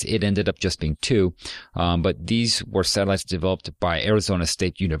 satellites. It ended up just being 2. But these were satellites developed by Arizona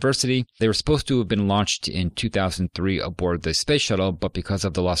State University. They were supposed to have been launched in 2003 aboard the space shuttle, but because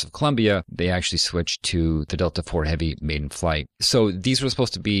of the loss of Columbia, they actually switched to the Delta IV Heavy maiden flight. So these were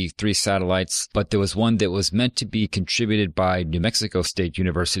supposed to be 3 satellites, but there was one that was meant to be contributed by New Mexico State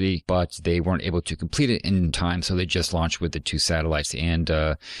University, but they weren't able to complete it in time, so they just launched with the 2 satellites. And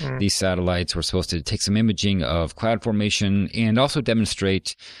these satellites were supposed to take some imaging of cloud formation and also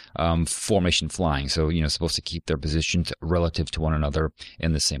demonstrate formation flying. So, supposed to keep their positions relative to one another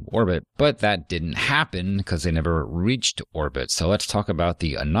in the same orbit, but that didn't happen because they never reached orbit. So let's talk about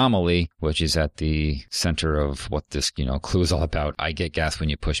the anomaly, which is at the center of what this, clue is all about. I get gas when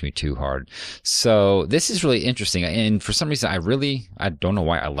you push me too hard. So this is really interesting. And for some reason, I don't know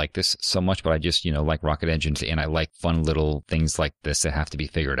why I like this so much, but I just, like rocket engines and I like fun little things like this that have to be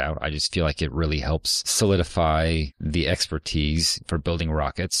figured out. I just feel like it really helps solidify the expertise for building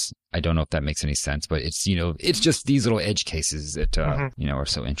rockets. I don't know if that makes any sense, but it's, it's just these little edge cases that, are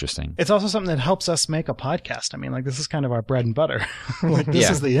so interesting. It's also something that helps us make a podcast. I mean, this is kind of our bread and butter. This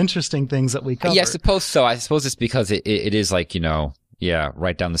is the interesting things that we cover. Yeah, I suppose so. I suppose it's because it is like,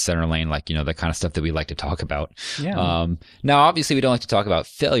 right down the center lane, like, the kind of stuff that we like to talk about. Yeah. Now, obviously, we don't like to talk about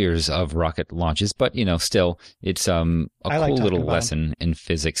failures of rocket launches, but, still, it's a cool little lesson in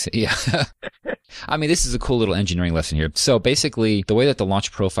physics. Yeah. I mean, this is a cool little engineering lesson here. So basically, the way that the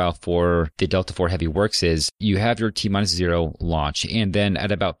launch profile for the Delta IV Heavy works is you have your T-0 launch, and then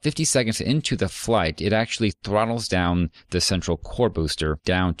at about 50 seconds into the flight, it actually throttles down the central core booster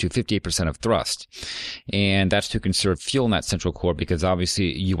down to 58% of thrust. And that's to conserve fuel in that central core because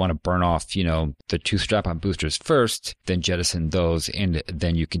obviously you want to burn off, the 2 strap-on boosters first, then jettison those, and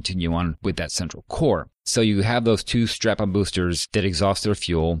then you continue on with that central core. So you have those 2 strap-on boosters that exhaust their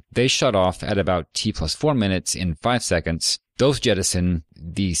fuel. They shut off at about T+4 minutes in 5 seconds. Those jettison,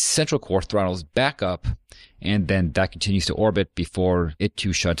 the central core throttles back up, and then that continues to orbit before it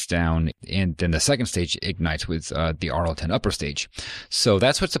too shuts down. And then the second stage ignites with the RL-10 upper stage. So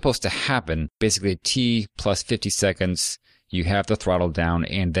that's what's supposed to happen. Basically, T plus 50 seconds, you have the throttle down,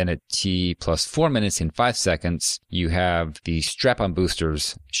 and then at T+4 minutes in 5 seconds, you have the strap-on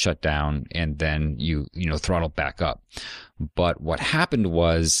boosters shut down, and then you throttle back up. But what happened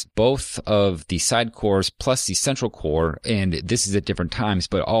was both of the side cores plus the central core, and this is at different times,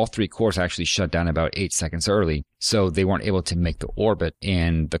 but all 3 cores actually shut down about 8 seconds early. So they weren't able to make the orbit.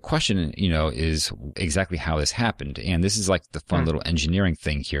 And the question, is exactly how this happened. And this is like the fun little engineering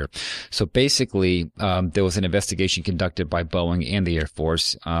thing here. So basically, there was an investigation conducted by Boeing and the Air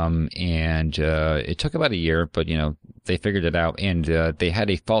Force. And it took about a year, but, they figured it out. And they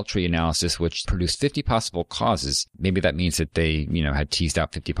had a fault tree analysis, which produced 50 possible causes. Maybe that means that they, had teased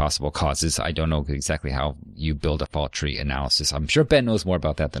out 50 possible causes. I don't know exactly how you build a fault tree analysis. I'm sure Ben knows more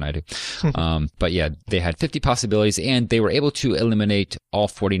about that than I do. But yeah, they had 50 possibilities and they were able to eliminate all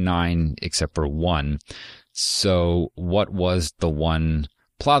 49 except for 1. So what was the one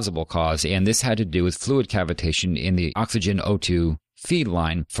plausible cause? And this had to do with fluid cavitation in the oxygen O2 feed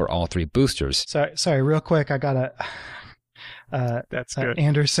line for all 3 boosters. Sorry, real quick. I got a... That's good.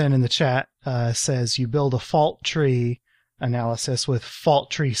 Anderson in the chat says you build a fault tree analysis with fault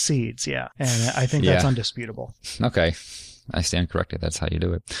tree seeds. Yeah. And I think that's undisputable. Okay. I stand corrected. That's how you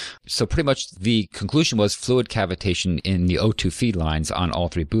do it. So pretty much the conclusion was fluid cavitation in the O2 feed lines on all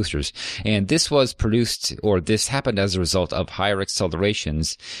 3 boosters. And this was produced, or this happened as a result of higher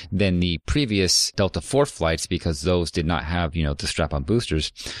accelerations than the previous Delta IV flights because those did not have, the strap-on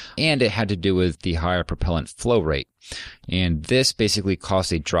boosters. And it had to do with the higher propellant flow rate. And this basically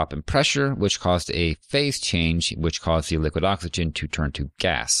caused a drop in pressure, which caused a phase change, which caused the liquid oxygen to turn to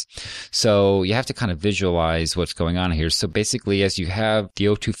gas. So you have to kind of visualize what's going on here. So basically, as you have the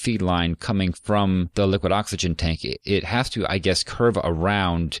O2 feed line coming from the liquid oxygen tank, it has to, I guess, curve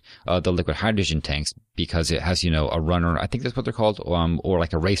around the liquid hydrogen tanks, because it has, a runner, I think that's what they're called, or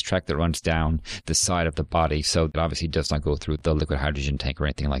like a racetrack that runs down the side of the body. So it obviously does not go through the liquid hydrogen tank or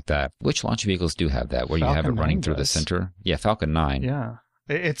anything like that. Which launch vehicles do have that, where Falcon you have it running 9 through the does. center? Yeah, Falcon 9. Yeah.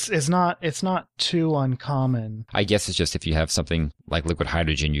 It's not too uncommon. I guess it's just if you have something like liquid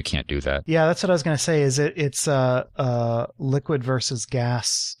hydrogen, you can't do that. Yeah, that's what I was going to say. Is it's a liquid versus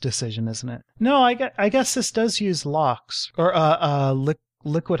gas decision, isn't it? No, I guess this does use LOX or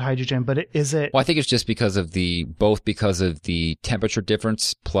liquid hydrogen, but is it? Well, I think it's just because of the temperature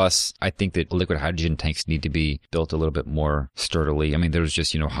difference. Plus, I think that liquid hydrogen tanks need to be built a little bit more sturdily. I mean, there's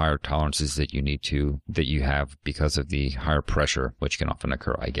just, higher tolerances that you have because of the higher pressure, which can often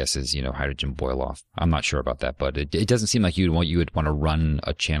occur, I guess, as, hydrogen boil off. I'm not sure about that, but it doesn't seem like you would want to run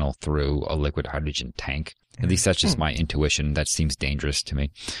a channel through a liquid hydrogen tank. At least that's just my intuition. That seems dangerous to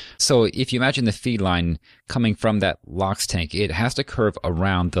me. So if you imagine the feed line coming from that LOX tank, it has to curve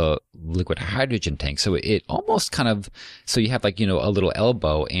around the liquid hydrogen tank. So it almost so you have a little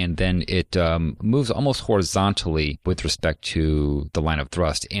elbow, and then it moves almost horizontally with respect to the line of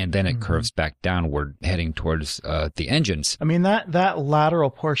thrust, and then it curves back downward, heading towards the engines. I mean, that lateral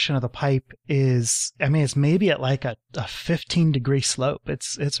portion of the pipe it's maybe at like a 15-degree slope.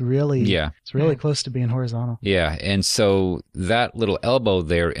 It's really close to being horizontal. Yeah, and so that little elbow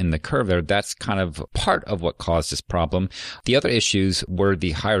there in the curve there, that's kind of part of what caused this problem. The other issues were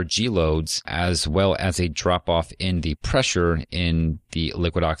the higher G loads, as well as a drop off in the pressure in the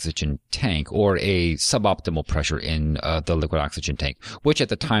liquid oxygen tank, or a suboptimal pressure in the liquid oxygen tank, which at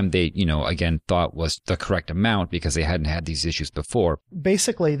the time they, again, thought was the correct amount because they hadn't had these issues before.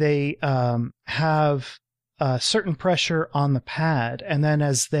 Basically, they have a certain pressure on the pad, and then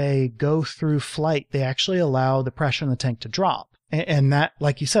as they go through flight, they actually allow the pressure in the tank to drop. And that,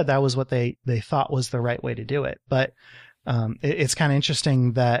 like you said, that was what they thought was the right way to do it. But it's kind of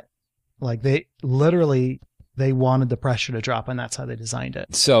interesting that they wanted the pressure to drop, and that's how they designed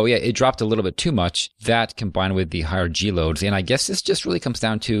it. So yeah, it dropped a little bit too much. That combined with the higher G loads, and I guess this just really comes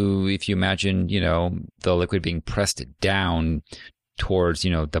down to, if you imagine, the liquid being pressed down towards,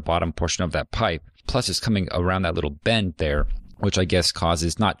 the bottom portion of that pipe, plus it's coming around that little bend there, which I guess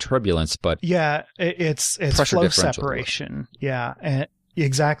causes not turbulence, but it's flow separation. Yeah, and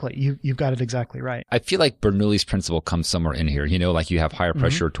exactly. You've got it exactly right. I feel like Bernoulli's principle comes somewhere in here. You have higher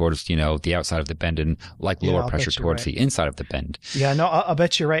pressure towards, the outside of the bend, and lower pressure towards the inside of the bend. Yeah, no, I'll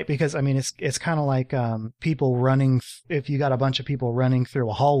bet you're right, because it's kind of like people running. If you got a bunch of people running through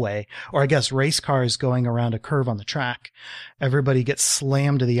a hallway, or I guess race cars going around a curve on the track, everybody gets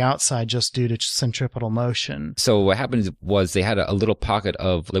slammed to the outside just due to centripetal motion. So what happened was they had a little pocket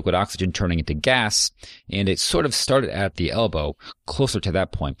of liquid oxygen turning into gas, and it sort of started at the elbow, closer to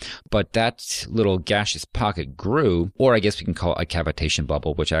that point. But that little gaseous pocket grew, or I guess we can call it a cavitation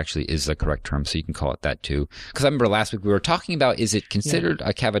bubble, which actually is the correct term, so you can call it that too. Because I remember last week we were talking about, is it considered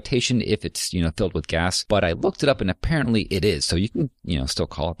a cavitation if it's, filled with gas? But I looked it up, and apparently it is. So you can, still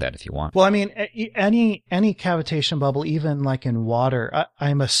call it that if you want. Well, any cavitation bubble, even like in water,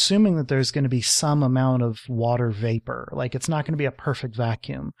 I'm assuming that there's going to be some amount of water vapor. It's not going to be a perfect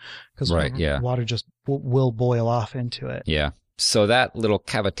vacuum, because water just will boil off into it. Yeah. So that little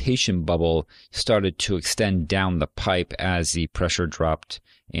cavitation bubble started to extend down the pipe as the pressure dropped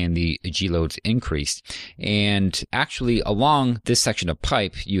and the G loads increased. And actually, along this section of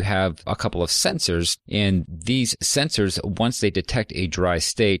pipe, you have a couple of sensors. And these sensors, once they detect a dry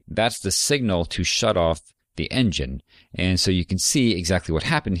state, that's the signal to shut off the engine. And so you can see exactly what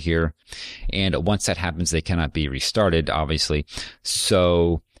happened here. And once that happens, they cannot be restarted, obviously.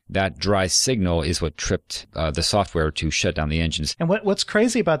 So that dry signal is what tripped the software to shut down the engines. And what's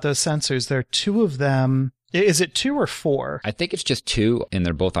crazy about those sensors, there are two of them. Is it 2 or 4? I think it's just 2, and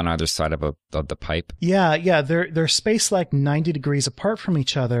they're both on either side of the pipe. Yeah. They're spaced 90 degrees apart from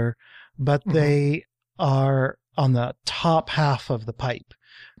each other, but they are on the top half of the pipe.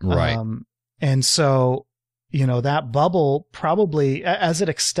 Right. And so, that bubble probably, as it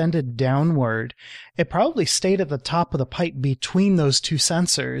extended downward, it probably stayed at the top of the pipe between those two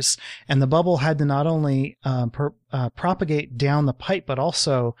sensors. And the bubble had to not only propagate down the pipe, but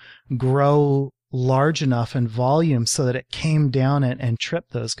also grow large enough in volume so that it came down and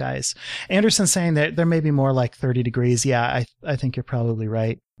tripped those guys. Anderson's saying that there may be more like 30 degrees. Yeah, I think you're probably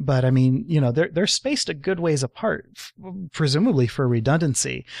right. But I mean, they're spaced a good ways apart, presumably for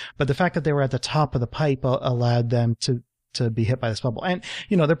redundancy. But the fact that they were at the top of the pipe allowed them to be hit by this bubble. And,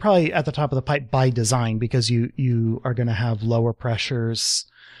 they're probably at the top of the pipe by design, because you are going to have lower pressures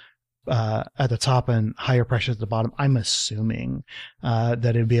at the top and higher pressures at the bottom. I'm assuming that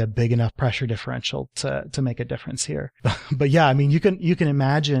it'd be a big enough pressure differential to make a difference here. But yeah, I mean, you can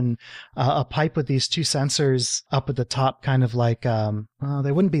imagine a pipe with these two sensors up at the top, kind of like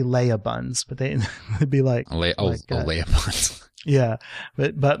they wouldn't be Leia buns, but they'd be like Leia buns. Yeah,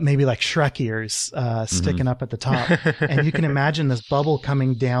 but maybe like Shrek ears sticking up at the top. And you can imagine this bubble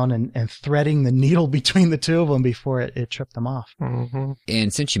coming down and threading the needle between the two of them before it tripped them off. Mm-hmm.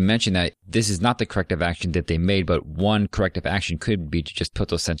 And since you mentioned that, this is not the corrective action that they made, but one corrective action could be to just put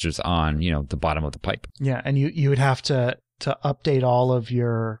those sensors on, the bottom of the pipe. Yeah, and you would have to update all of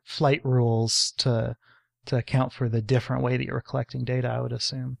your flight rules to account for the different way that you were collecting data, I would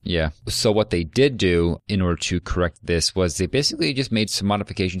assume. Yeah. So what they did do in order to correct this was they basically just made some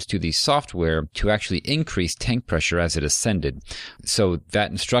modifications to the software to actually increase tank pressure as it ascended. So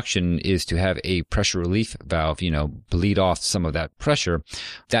that instruction is to have a pressure relief valve, bleed off some of that pressure.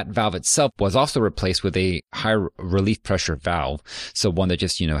 That valve itself was also replaced with a higher relief pressure valve. So one that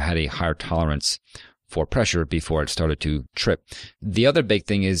just, had a higher tolerance for pressure before it started to trip. The other big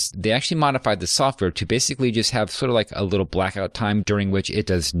thing is they actually modified the software to basically just have sort of like a little blackout time during which it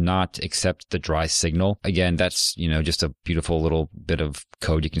does not accept the dry signal. Again, that's, just a beautiful little bit of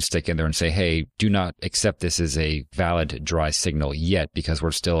code you can stick in there and say, hey, do not accept this as a valid dry signal yet, because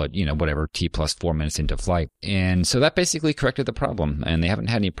we're still at, T plus 4 minutes into flight. And so that basically corrected the problem, and they haven't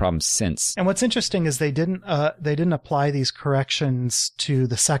had any problems since. And what's interesting is they didn't apply these corrections to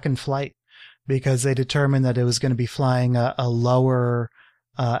the second flight, because they determined that it was going to be flying a lower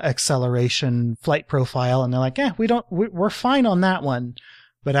acceleration flight profile, and they're like, we're fine on that one,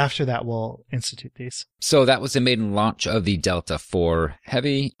 but after that we'll institute these. So that was the maiden launch of the Delta IV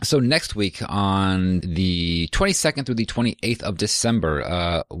Heavy. So next week on the 22nd through the 28th of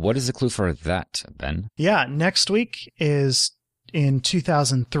December, what is the clue for that, Ben? Yeah, next week is in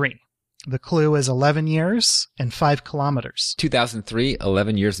 2003. The clue is 11 years and 5 kilometers. 2003,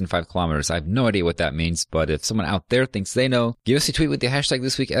 11 years and 5 kilometers. I have no idea what that means, but if someone out there thinks they know, give us a tweet with the hashtag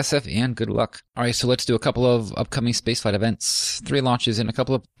ThisWeekSF and good luck. All right, so let's do a couple of upcoming spaceflight events, 3 launches, and a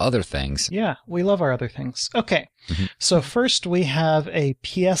couple of other things. Yeah, we love our other things. Okay, So first we have a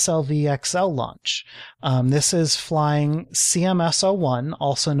PSLV XL launch. This is flying CMS-01,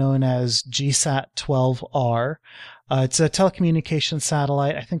 also known as GSAT-12R. It's a telecommunications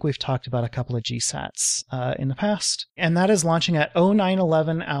satellite. I think we've talked about a couple of GSATs in the past. And that is launching at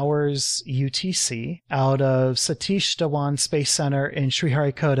 0911 hours UTC out of Satish Dhawan Space Center in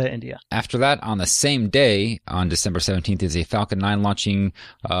Sriharikota, India. After that, on the same day, on December 17th, is a Falcon 9 launching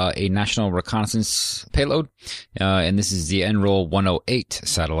a national reconnaissance payload. And this is the NROL 108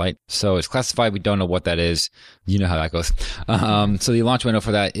 satellite. So it's classified. We don't know what that is. You know how that goes. So the launch window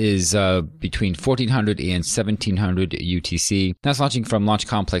for that is between 1400 and 1700 UTC. That's launching from Launch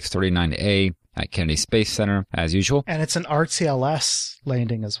Complex 39A at Kennedy Space Center, as usual. And it's an RTLS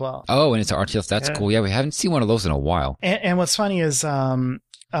landing as well. Oh, and it's an RTLS. That's cool. Yeah, we haven't seen one of those in a while. And what's funny is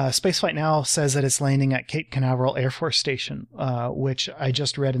Spaceflight Now says that it's landing at Cape Canaveral Air Force Station, which I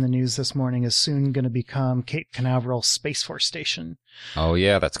just read in the news this morning is soon going to become Cape Canaveral Space Force Station. Oh,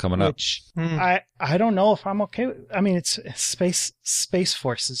 yeah, that's coming up. Which I don't know if I'm okay with. I mean, it's Space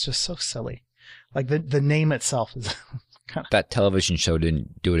Force is just so silly. Like the name itself is kind of... That television show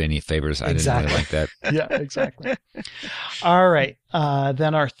didn't do it any favors. Exactly. I didn't really like that. Yeah, exactly. All right.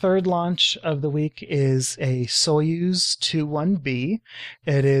 Then our third launch of the week is a Soyuz 21B.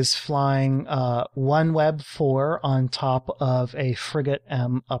 It is flying OneWeb 4 on top of a Frigate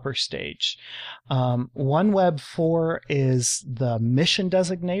M upper stage. OneWeb 4 is the mission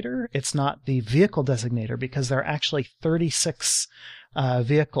designator. It's not the vehicle designator because there are actually 36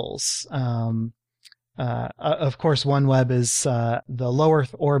 vehicles. Of course, OneWeb is the low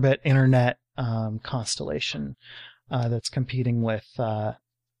Earth orbit internet constellation that's competing with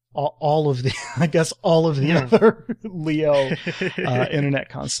all of the, I guess, all of the other LEO internet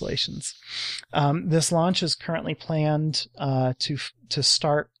constellations. This launch is currently planned to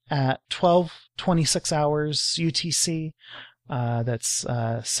start at 12:26 hours UTC. That's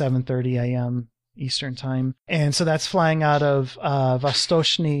 7:30 a.m. Eastern time. And so that's flying out of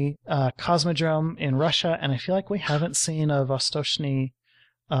Vostochny Cosmodrome in Russia. And I feel like we haven't seen a Vostochny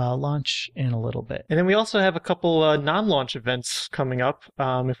launch in a little bit. And then we also have a couple non-launch events coming up.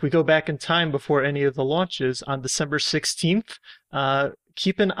 If we go back in time before any of the launches, on December 16th,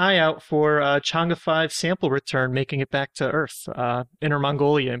 keep an eye out for Chang'e 5 sample return, making it back to Earth, Inner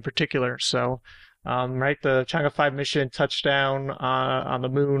Mongolia in particular. So, the Chang'e 5 mission touched down on the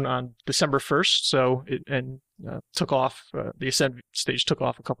moon on December 1st. So took off. The ascent stage took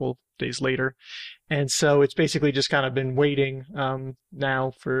off a couple days later, and so it's basically just kind of been waiting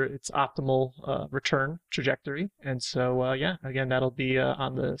now for its optimal return trajectory. And so again, that'll be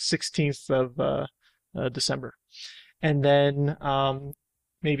on the 16th of December, and then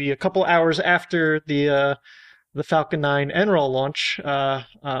maybe a couple hours after the Falcon 9 NROL launch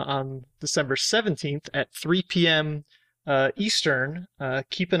on December 17th at 3 p.m. Eastern.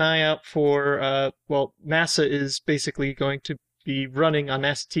 Keep an eye out for, NASA is basically going to be running on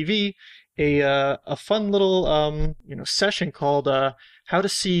NASA TV a fun little session called How to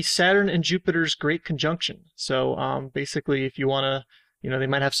See Saturn and Jupiter's Great Conjunction. So basically, if you want to, they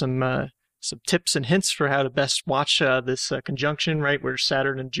might have some tips and hints for how to best watch this conjunction, right, where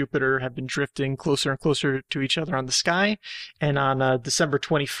Saturn and Jupiter have been drifting closer and closer to each other on the sky. And on December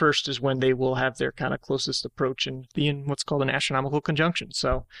 21st is when they will have their kind of closest approach and be in what's called an astronomical conjunction.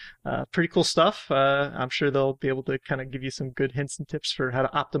 So pretty cool stuff. I'm sure they'll be able to kind of give you some good hints and tips for how to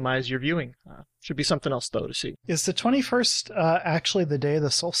optimize your viewing. Should be something else, though, to see. Is the 21st actually the day of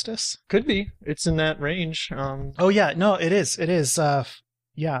the solstice? Could be. It's in that range. Oh, yeah. No, it is. It is.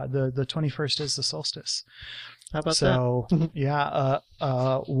 Yeah, the 21st is the solstice. How about that?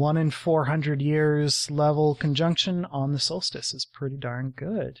 So, 1 in 400 years level conjunction on the solstice is pretty darn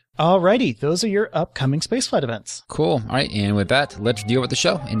good. Alrighty, those are your upcoming spaceflight events. Cool. All right, and with that, let's deal with the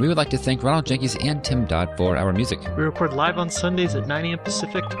show. And we would like to thank Ronald Jenkins and Tim Dodd for our music. We record live on Sundays at 9 a.m.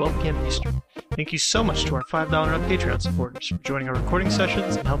 Pacific, 12 p.m. Eastern. Thank you so much to our $5 on Patreon supporters for joining our recording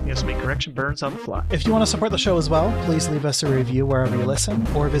sessions and helping us make correction burns on the fly. If you want to support the show as well, please leave us a review wherever you listen,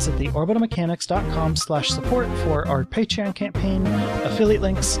 or visit the orbitalmechanics.com/support for our Patreon campaign, affiliate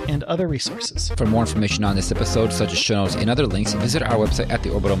links, and other resources. For more information on this episode, such as show notes and other links, visit our website at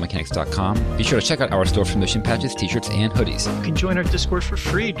theorbitalmechanics.com. Be sure to check out our store for mission patches, t-shirts, and hoodies. You can join our Discord for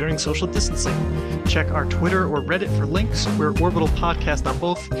free during social distancing. Check our Twitter or Reddit for links. We're Orbital Podcast on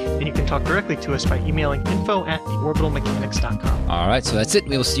both, and you can talk directly to us by emailing info@theorbitalmechanics.com. All right, so that's it.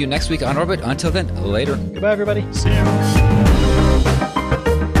 We will see you next week on Orbit. Until then, later. Goodbye, everybody. See you.